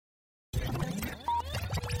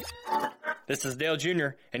This is Dale Jr.,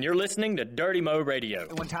 and you're listening to Dirty Mo Radio.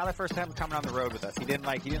 When Tyler first started coming on the road with us, he didn't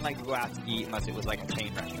like to go out to eat unless it was like a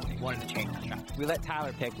chain restaurant. He wanted a chain restaurant. We let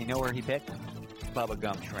Tyler pick. You know where he picked? Bubba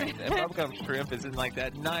Gum Shrimp. And Bubba Gum Shrimp is in like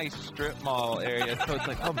that nice strip mall area, so it's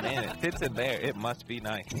like, oh man, it fits in there. It must be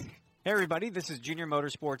nice. Hey everybody, this is Junior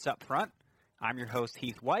Motorsports Up Front. I'm your host,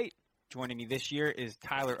 Heath White. Joining me this year is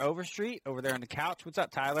Tyler Overstreet over there on the couch. What's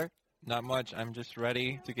up, Tyler? Not much. I'm just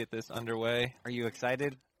ready to get this underway. Are you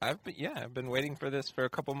excited? I've been waiting for this for a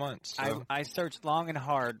couple months. So. I searched long and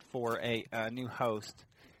hard for a new host,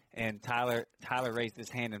 and Tyler raised his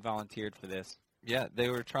hand and volunteered for this. Yeah, they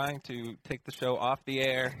were trying to take the show off the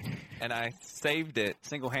air, and I saved it.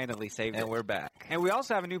 Single-handedly saved it. And we're back. And we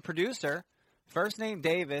also have a new producer. First name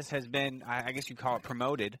Davis has been, I guess you'd call it,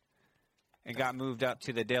 promoted and got moved up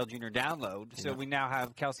to the Dale Jr. download. So we now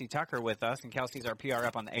have Kelsey Tucker with us, and Kelsey's our PR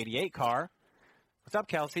up on the 88 car. What's up,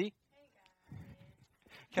 Kelsey?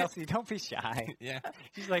 Kelsey, don't be shy. Yeah.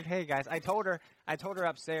 She's like, hey, guys. I told her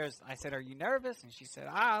upstairs, I said, are you nervous? And she said,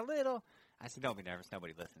 a little. I said, don't be nervous.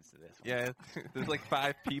 Nobody listens to this one. Yeah, there's like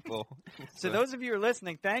 5 people. So those of you who are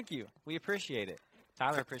listening, thank you. We appreciate it.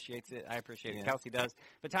 Tyler appreciates it. I appreciate it. Kelsey does.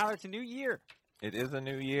 But, Tyler, it's a new year. It is a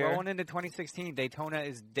new year. Rolling into 2016. Daytona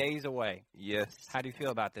is days away. Yes. How do you feel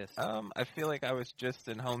about this? I feel like I was just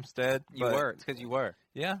in Homestead. You were. It's because you were.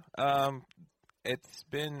 Yeah. It's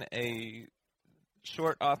been a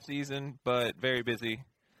short off season, but very busy.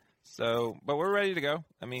 So, but we're ready to go.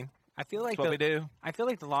 I mean, I feel like that's what we do. I feel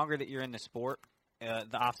like the longer that you're in the sport,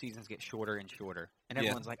 the off seasons get shorter and shorter, and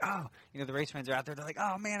everyone's like, "Oh, the race fans are out there. They're like,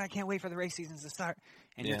 oh man, I can't wait for the race seasons to start."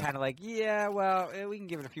 And you're kind of like, "Yeah, well, we can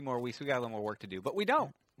give it a few more weeks. We got a little more work to do, but we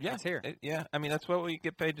don't." Yeah, it's here. I mean, that's what we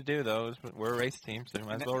get paid to do, though. We're a race team, so we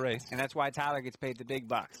might as well race. And that's why Tyler gets paid the big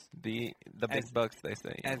bucks. The big bucks, they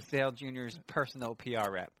say. As Dale Jr.'s personal PR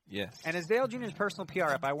rep. Yes. And as Dale Jr.'s personal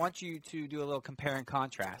PR rep, I want you to do a little compare and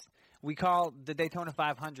contrast. We call the Daytona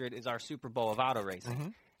 500 is our Super Bowl of auto racing. Mm-hmm.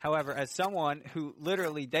 However, as someone who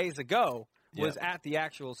literally days ago was at the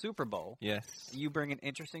actual Super Bowl, you bring an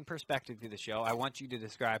interesting perspective to the show. I want you to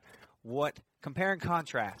describe compare and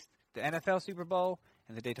contrast the NFL Super Bowl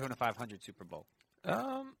and the Daytona 500 Super Bowl.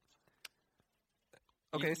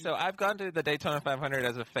 Okay, so I've gone to the Daytona 500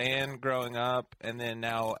 as a fan growing up and then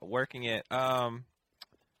now working it.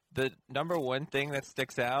 The number one thing that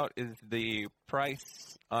sticks out is the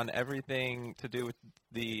price on everything to do with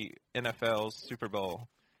the NFL's Super Bowl.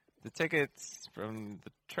 The tickets, from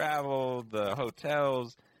the travel, the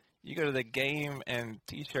hotels, you go to the game and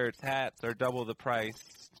T-shirts, hats are double the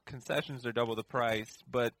price. Concessions are double the price,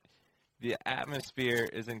 but the atmosphere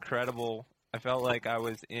is incredible. I felt like I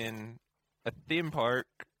was in a theme park.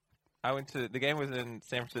 The game was in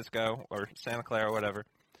San Francisco or Santa Clara or whatever,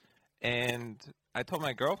 and I told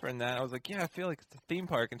my girlfriend that. I was like, yeah, I feel like it's a theme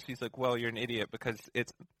park. And she's like, well, you're an idiot because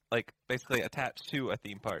it's like basically attached to a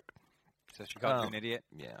theme park. So she called you an idiot?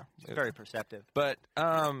 Yeah. She's very perceptive. But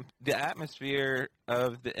the atmosphere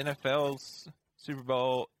of the NFL's Super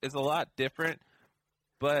Bowl is a lot different.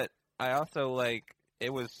 But I also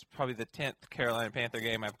it was probably the 10th Carolina Panther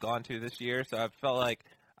game I've gone to this year. So I felt like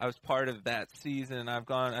I was part of that season.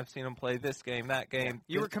 I've seen them play this game, that game.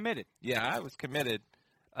 You were committed. Yeah, I was committed.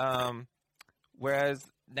 Whereas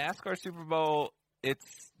NASCAR Super Bowl,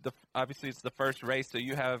 obviously it's the first race, so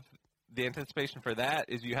you have the anticipation for that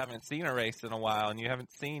is you haven't seen a race in a while, and you haven't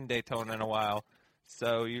seen Daytona in a while.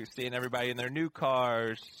 So you're seeing everybody in their new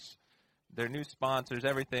cars, their new sponsors,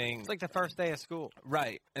 everything. It's like the first day of school,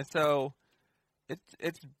 right? And so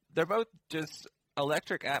they're both just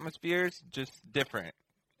electric atmospheres, just different.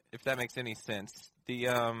 If that makes any sense.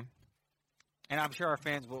 And I'm sure our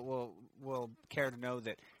fans will care to know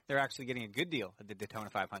that they're actually getting a good deal at the Daytona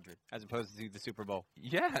 500 as opposed to the Super Bowl.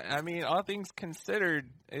 Yeah, I mean, all things considered,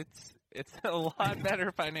 it's a lot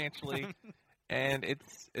better financially, and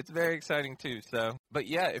it's very exciting too. So, but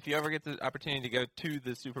yeah, if you ever get the opportunity to go to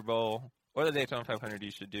the Super Bowl or the Daytona 500,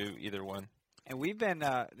 you should do either one. And we've been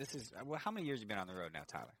how many years have you been on the road now,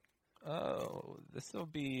 Tyler? Oh, this will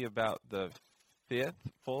be about the 5th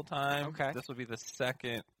full time. Okay, this will be the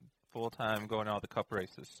 2nd full time going to all the Cup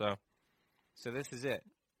races. So this is it.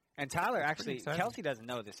 And Tyler, actually, Kelsey doesn't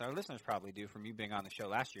know this. Our listeners probably do from you being on the show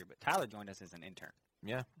last year, but Tyler joined us as an intern.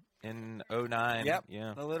 Yeah, in 2009. Yep.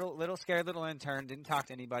 Yeah. A little scared little intern, didn't talk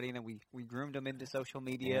to anybody, and then we groomed him into social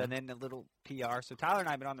media and then a little PR. So Tyler and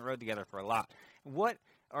I have been on the road together for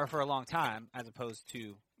a for a long time, as opposed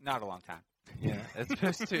to not a long time. Yeah, as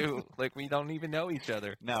opposed to, we don't even know each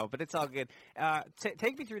other. No, but it's all good.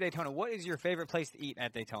 Take me through Daytona. What is your favorite place to eat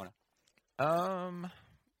at Daytona?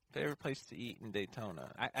 Favorite place to eat in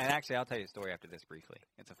Daytona? And actually, I'll tell you a story after this briefly.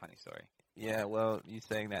 It's a funny story. Yeah, well, you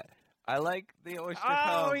saying that. I like the oyster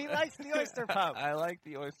Oh, pub. he likes the oyster pub. I like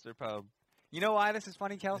the oyster pub. You know why this is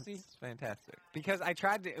funny, Kelsey? It's fantastic. Because I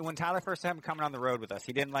tried to when Tyler first had him coming on the road with us.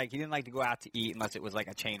 He didn't like to go out to eat unless it was like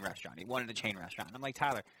a chain restaurant. He wanted a chain restaurant. And I'm like,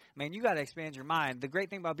 Tyler, man, you got to expand your mind. The great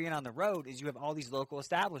thing about being on the road is you have all these local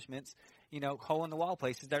establishments, hole in the wall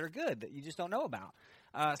places that are good that you just don't know about.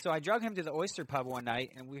 So I drug him to the oyster pub one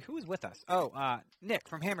night, and who was with us? Oh, Nick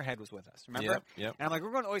from Hammerhead was with us. Remember? Yep. And I'm like,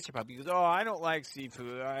 we're going to oyster pub. He goes, oh, I don't like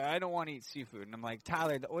seafood. I don't want to eat seafood. And I'm like,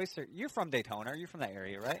 Tyler, the oyster. You're from Daytona. You're from that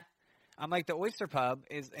area, right? I'm like, the oyster pub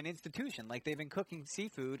is an institution. Like, they've been cooking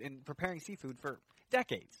seafood and preparing seafood for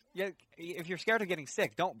decades. Yeah, if you're scared of getting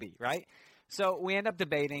sick, don't be, right? So we end up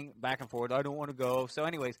debating back and forth. I don't want to go. So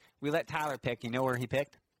anyways, we let Tyler pick. You know where he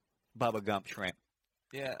picked? Bubba Gump Shrimp.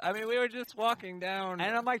 Yeah, I mean, we were just walking down.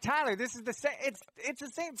 And I'm like, Tyler, this is the same. It's the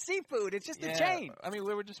same seafood. It's just a chain. I mean,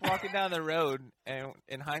 we were just walking down the road, and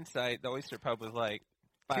in hindsight, the oyster pub was like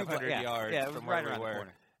 500 yards it was from right where around we the were.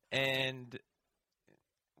 corner. And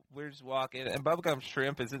we're just walking, and Bubblegum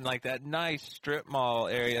Shrimp is in like that nice strip mall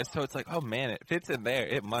area, so it's like, oh man, it fits in there.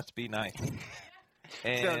 It must be nice.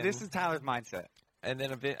 And, So this is Tyler's mindset. and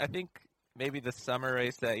then a bit, I think maybe the summer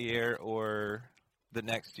race that year or the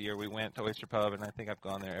next year we went to Oyster Pub, and I think I've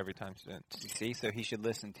gone there every time since. You see, so he should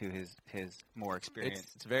listen to his more experience.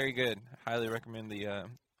 It's very good. Highly recommend the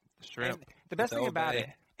shrimp. And the best with thing Old about Bay. it,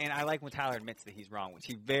 and I like when Tyler admits that he's wrong, which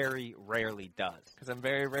he very rarely does. Because I'm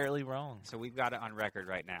very rarely wrong. So we've got it on record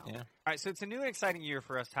right now. Yeah. All right, so it's a new and exciting year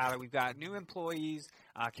for us, Tyler. We've got new employees.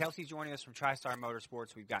 Kelsey's joining us from TriStar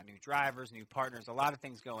Motorsports. We've got new drivers, new partners, a lot of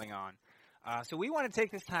things going on. So we want to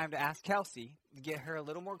take this time to ask Kelsey to get her a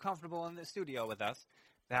little more comfortable in the studio with us,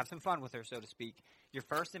 to have some fun with her, so to speak. Your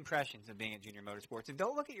first impressions of being at Junior Motorsports. And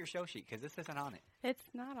don't look at your show sheet because this isn't on it. It's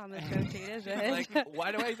not on the show sheet, is it? Like,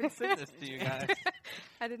 why do I even send this to you guys?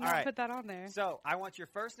 I did All not right. put that on there. So I want your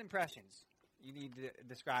first impressions. You need to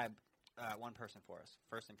describe one person for us.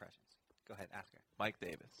 First impressions. Go ahead, ask her. Mike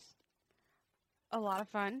Davis. A lot of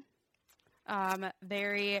fun.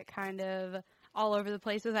 Very kind of all over the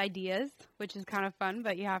place with ideas, which is kind of fun,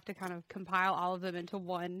 but you have to kind of compile all of them into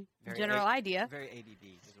one general idea. Very ADD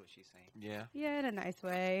is what she's saying. Yeah. Yeah, in a nice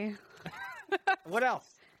way. What else?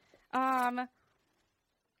 I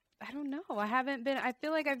don't know. I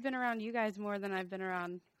feel like I've been around you guys more than I've been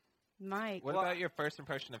around Mike. What about your first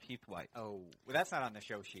impression of Heath White? Oh, well, that's not on the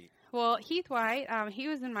show sheet. Well, Heath White, he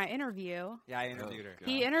was in my interview. Yeah, I interviewed her.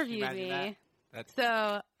 He interviewed Imagine me. that. That's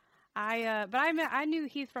So I knew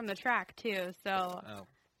Heath from the track too, so oh.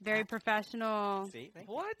 very professional, See?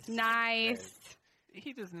 What? nice.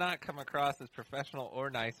 He does not come across as professional or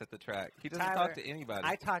nice at the track. He doesn't Tyler, talk to anybody,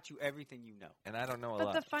 I taught you everything you know. and I don't know a But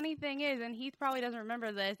lot. the funny thing is, and Heath probably doesn't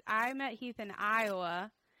remember this, I met Heath in Iowa,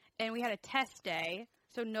 and we had a test day,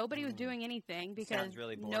 so nobody was doing anything because Sounds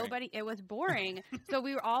really boring. it was boring. So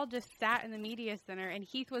we were all just sat in the media center, and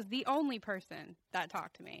Heath was the only person that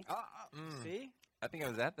talked to me. See? I think I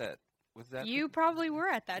was at that. Was that You probably were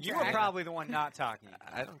at that You track. were probably the one not talking.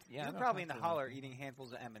 I don't. Yeah, You I were don't probably in talk the to holler him. eating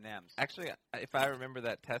handfuls of M&Ms. Actually, if I remember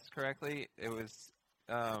that test correctly, it was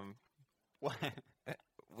What?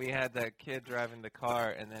 we had that kid driving the car,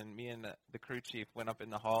 and then me and the crew chief went up in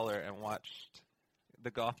the hauler and watched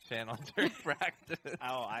the Golf Channel during practice.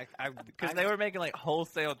 Oh, Because they were making like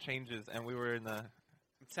wholesale changes, and we were in the.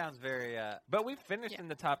 It sounds very. But we finished Yeah. in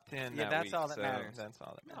the top 10. Yeah, that that's week, all that so matters. That's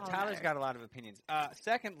all that matters. All Tyler's right. got a lot of opinions.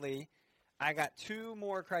 Secondly, I got two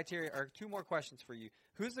more questions for you.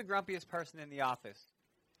 Who's the grumpiest person in the office?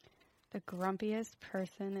 The grumpiest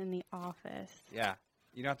person in the office. Yeah.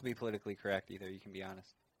 You don't have to be politically correct either. You can be honest.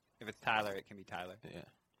 If it's Tyler, it can be Tyler. Yeah.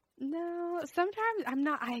 No, sometimes I'm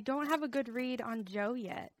not. I don't have a good read on Joe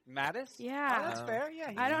yet. Mattis? Yeah. Oh, that's fair.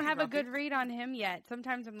 Yeah. I don't he's have a grumpy. good read on him yet.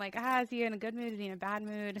 Sometimes I'm like, is he in a good mood? Is he in a bad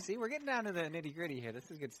mood? See, we're getting down to the nitty gritty here.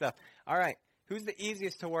 This is good stuff. All right. Who's the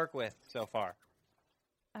easiest to work with so far?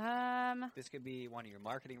 This could be one of your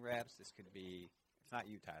marketing reps. This could be. It's not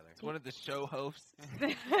you, Tyler. It's one of the show hosts.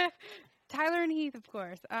 Tyler and Heath, of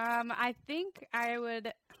course. I think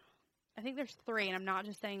there's three, and I'm not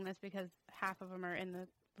just saying this because half of them are in the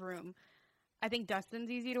room. I think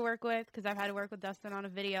Dustin's easy to work with because I've had to work with Dustin on a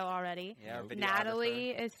video already. Yeah, our videographer. Natalie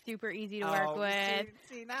is super easy to work with.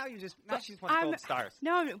 See, now you just But she just wants I'm- gold stars.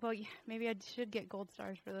 No, well, maybe I should get gold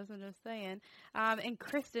stars for this. I'm just saying. And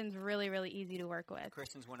Kristen's really, really easy to work with.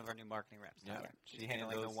 Kristen's one of our new marketing reps. Yeah, Tyler. she She's handling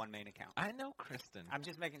the handles- one main account. I know Kristen. I'm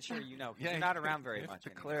just making sure you know. 'cause Yeah, you're not around very you have much.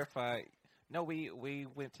 To anymore. clarify, no, we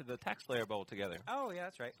went to the Tax Slayer Bowl together, Oh, yeah,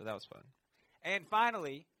 that's right. so that was fun. And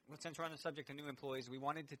finally, since we're on the subject of new employees, we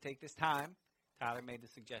wanted to take this time. Tyler made the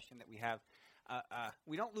suggestion that we have.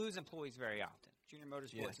 We don't lose employees very often. Junior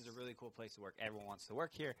Motorsports Yes. is a really cool place to work. Everyone wants to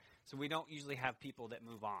work here, so we don't usually have people that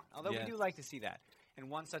move on. Although Yes. we do like to see that. And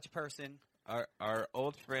one such person, Our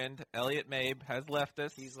old friend Elliot Mabe has left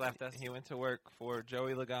us. He's left us. He went to work for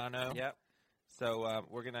Joey Logano. yep, So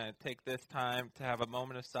we're going to take this time to have a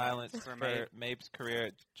moment of silence For for Mabe's career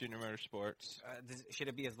at Junior Motorsports. should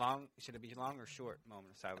it be long or short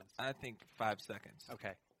moment of silence? I think 5 seconds.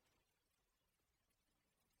 Okay.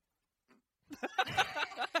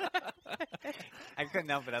 I couldn't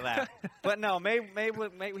help it. I laughed. But no,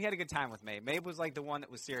 Mabe, we had a good time with Mabe. Mabe was like the one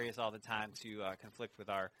that was serious all the time to conflict with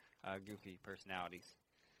our goofy personalities.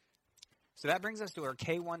 So that brings us to our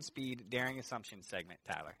K1 Speed Daring Assumption segment,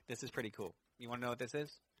 Tyler. This is pretty cool. You want to know what this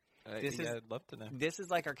is? I'd love to know. This is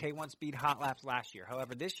like our K1 Speed Hot Laps last year.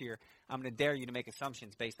 However, this year, I'm going to dare you to make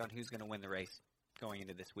assumptions based on who's going to win the race going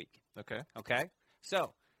into this week. Okay. Okay?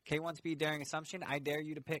 So, K1 Speed Daring Assumption, I dare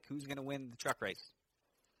you to pick who's going to win the truck race.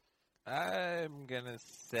 I'm going to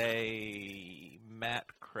say Matt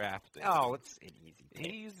Crafton. Oh, it's an easy pick.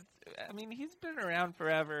 He's been around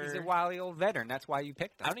forever. He's a wily old veteran. That's why you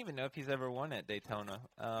picked him. I don't even know if he's ever won at Daytona.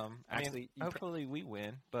 Actually, hopefully we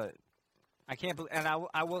win, but I can't believe, and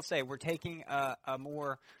I will say we're taking a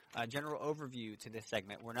more general overview to this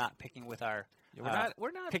segment. We're not picking with our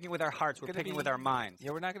we're not picking with our hearts. We're gonna picking be- with our minds.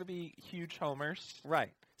 Yeah, we're not going to be huge homers.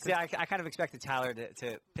 Right. See, I kind of expected Tyler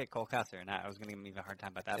to pick Cole Custer, and I was going to give him a hard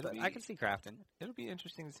time about that. It'll But be- I can see Crafton. It'll be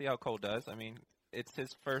interesting to see how Cole does. I mean, it's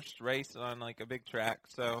his first race on like a big track,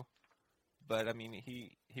 so. But I mean,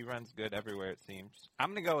 he runs good everywhere it seems.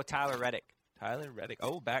 I'm going to go with Tyler Reddick. Tyler Reddick.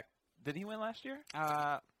 Did he win last year?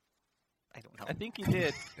 I don't know. I think he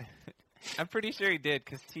did. I'm pretty sure he did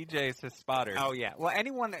because TJ is his spotter. Oh yeah. Well,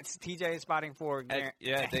 anyone that TJ is spotting for,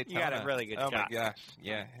 Yeah, you got a really good Oh shot. my gosh,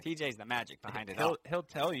 yeah. TJ's the magic behind it all. He'll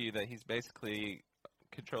tell you that he's basically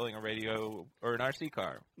controlling a radio or an RC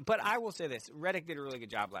car. But I will say this: Reddick did a really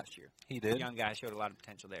good job last year. He The did. young guy showed a lot of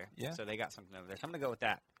potential there. Yeah. So they got something over there. So I'm going to go with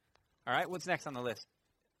that. All right. What's next on the list?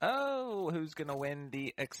 Oh, who's gonna win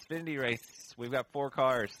the Xfinity race? We've got 4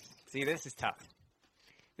 cars. See, this is tough.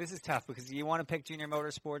 This is tough because you want to pick Junior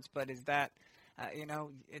Motorsports, but is that,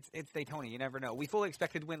 it's Daytona. You never know. We fully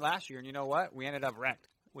expected to win last year, and you know what? We ended up wrecked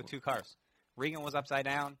with 2 cars. Regan was upside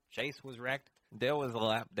down. Chase was wrecked. Dale was a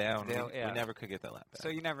lap down. Dale, we yeah. never could get that lap back. So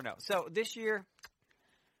you never know. So this year,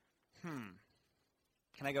 can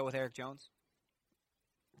I go with Eric Jones?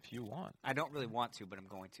 If you want. I don't really want to, but I'm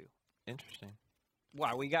going to. Interesting.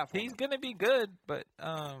 Wow, we got. He's gonna be good, but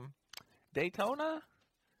Daytona,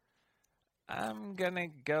 I'm gonna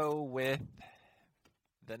go with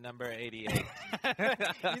the number 88.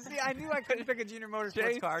 You see, I knew I couldn't pick a Junior Motorsports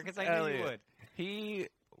Chase car because I knew Elliott. you would. He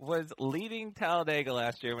was leading Talladega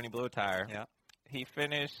last year when he blew a tire. Yeah. He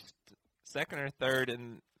finished 2nd or 3rd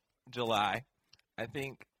in July. I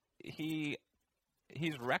think he's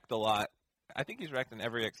wrecked a lot. I think he's wrecked in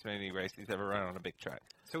every Xfinity race he's ever run on a big track.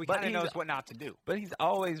 So he But kind of he's- knows what not to do. But he's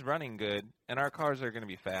always running good, and our cars are going to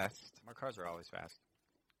be fast. Our cars are always fast.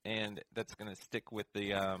 And that's going to stick with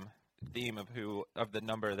the theme of the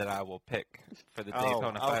number that I will pick for the Oh,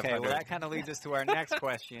 Daytona 500. okay. Well, that kind of leads us to our next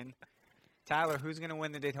question. Tyler, who's going to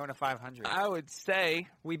win the Daytona 500? I would say,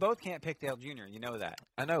 We both can't pick Dale Jr. You know that.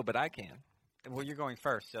 I know, but I can. Well, you're going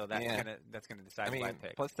first, so that's Yeah. gonna decide I mean, who I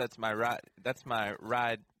pick. plus that's my ride. That's my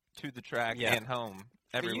ride to the track Yeah. and home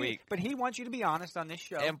every week. But he wants you to be honest on this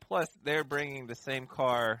show. And plus, they're bringing the same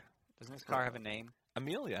car, Doesn't this car have a name?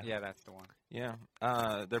 Amelia. Yeah, that's the one. Yeah.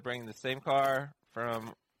 They're bringing the same car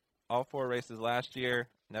from all 4 races last year.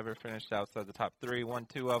 Never finished outside the top 3. Won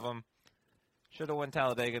 2 of them. Should have won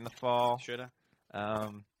Talladega in the fall. Shoulda.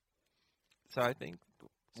 So I think,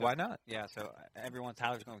 why not? Yeah. So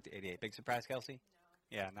Tyler's going with the 88. Big surprise, Kelsey.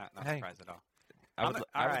 No. Yeah, not Hey. surprised at all. I would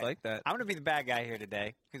all right. like that. I'm gonna be the bad guy here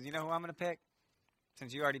today because you know who I'm gonna pick.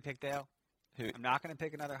 Since you already picked Dale, Who? I'm not gonna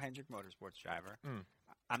pick another Hendrick Motorsports driver.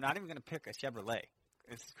 I'm not even gonna pick a Chevrolet.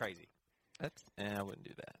 This is crazy. I wouldn't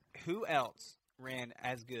do that. Who else ran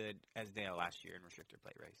as good as Dale last year in restrictor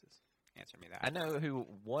plate races? Answer me that. I know who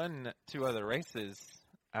won 2 other races.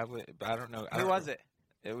 But I don't know. Who was it?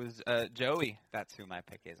 It was Joey. That's who my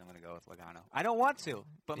pick is. I'm going to go with Logano. I don't want to,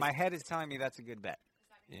 but my head is telling me that's a good bet.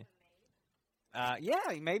 Yeah,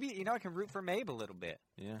 maybe. I can root for Mabe a little bit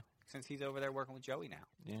Yeah. since he's over there working with Joey now.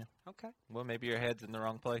 Yeah. Okay. Well, maybe your head's in the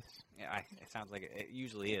wrong place. Yeah, it sounds like it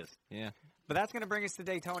usually is. Yeah. But that's going to bring us to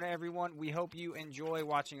Daytona, everyone. We hope you enjoy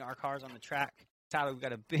watching our cars on the track. Tyler, we've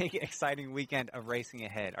got a big, exciting weekend of racing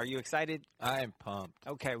ahead. Are you excited? I'm pumped.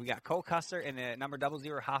 Okay, we got Cole Custer in the number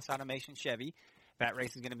 00 Haas Automation Chevy. That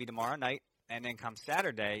race is going to be tomorrow night. And then come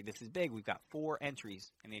Saturday, this is big. We've got 4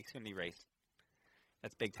 entries in the Xfinity race.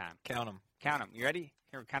 That's big time. Count them. Count them. You ready?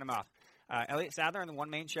 Here, count them off. Elliott Sadler in the 1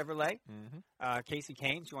 Main Chevrolet. Casey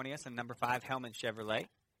Kane joining us in number 5 Hellman Chevrolet.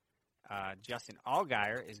 Justin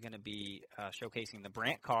Allgaier is going to be showcasing the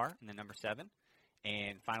Brandt car in the number 7.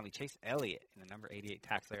 And finally, Chase Elliott in the number 88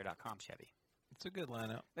 TaxLayer.com Chevy. It's a good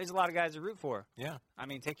lineup. There's a lot of guys to root for. Yeah. I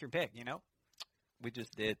mean, take your pick, you know? We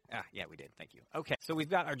just did. Yeah, we did. Thank you. Okay, so we've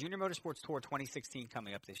got our Junior Motorsports Tour 2016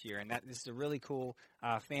 coming up this year, and this is a really cool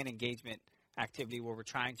fan engagement activity where we're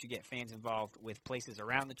trying to get fans involved with places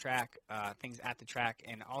around the track, things at the track,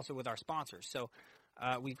 and also with our sponsors. So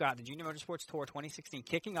we've got the Junior Motorsports Tour 2016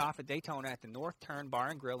 kicking off at Daytona at the North Turn Bar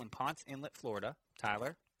and Grill in Ponce Inlet, Florida.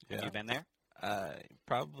 Tyler, have you been there?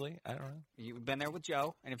 Probably. I don't know. You've been there with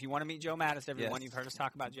Joe, and if you want to meet Joe Mattis, everyone, Yes. you've heard us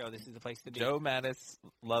talk about Joe, this is the place to be. Joe Mattis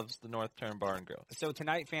loves the North Turn Bar and Grill. So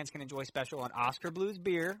tonight, fans can enjoy special on Oscar Blues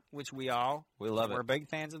beer, which we love it. We're big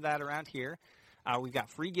fans of that around here. We've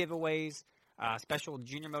got free giveaways, special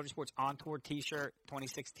Junior Motorsports On Tour T-shirt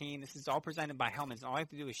 2016. This is all presented by Hellman's. All I have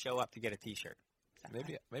to do is show up to get a T-shirt.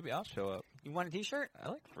 Maybe I'll show up. You want a T-shirt? I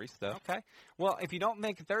like free stuff. Okay. Well, if you don't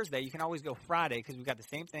make it Thursday, you can always go Friday because we've got the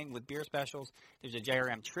same thing with beer specials. There's a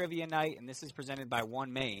JRM trivia night, and this is presented by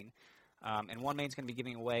 1 Main. And 1 Main's going to be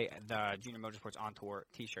giving away the Junior Motorsports On Tour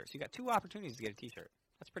T-shirt. So you got 2 opportunities to get a T-shirt.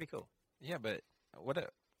 That's pretty cool. Yeah, but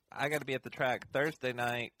I got to be at the track Thursday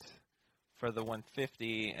night for the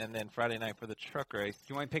 150, and then Friday night for the truck race. Do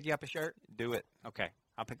you want me to pick you up a shirt? Do it. Okay.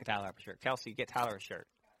 I'll pick Tyler up a shirt. Kelsey, get Tyler a shirt.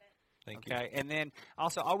 Thank you. Okay, and then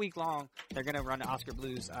also all week long, they're going to run the Oscar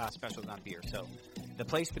Blues specials on beer. So the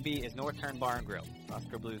place to be is North Turn Bar and Grill.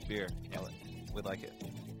 Oscar Blues beer. Yeah, we like it.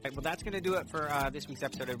 Right, well, that's going to do it for this week's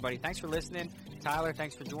episode, everybody. Thanks for listening. Tyler,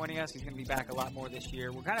 thanks for joining us. He's going to be back a lot more this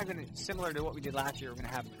year. We're kind of going to, similar to what we did last year, we're going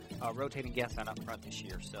to have rotating guests on up front this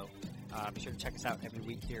year. So be sure to check us out every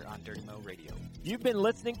week here on Dirty Mo Radio. You've been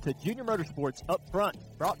listening to Junior Motorsports Up Front,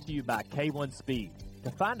 brought to you by K1 Speed. To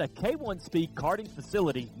find a K1 Speed karting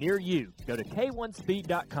facility near you, go to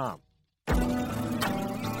k1speed.com.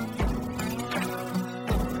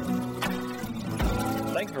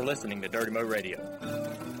 Thanks for listening to Dirty Mo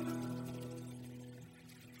Radio.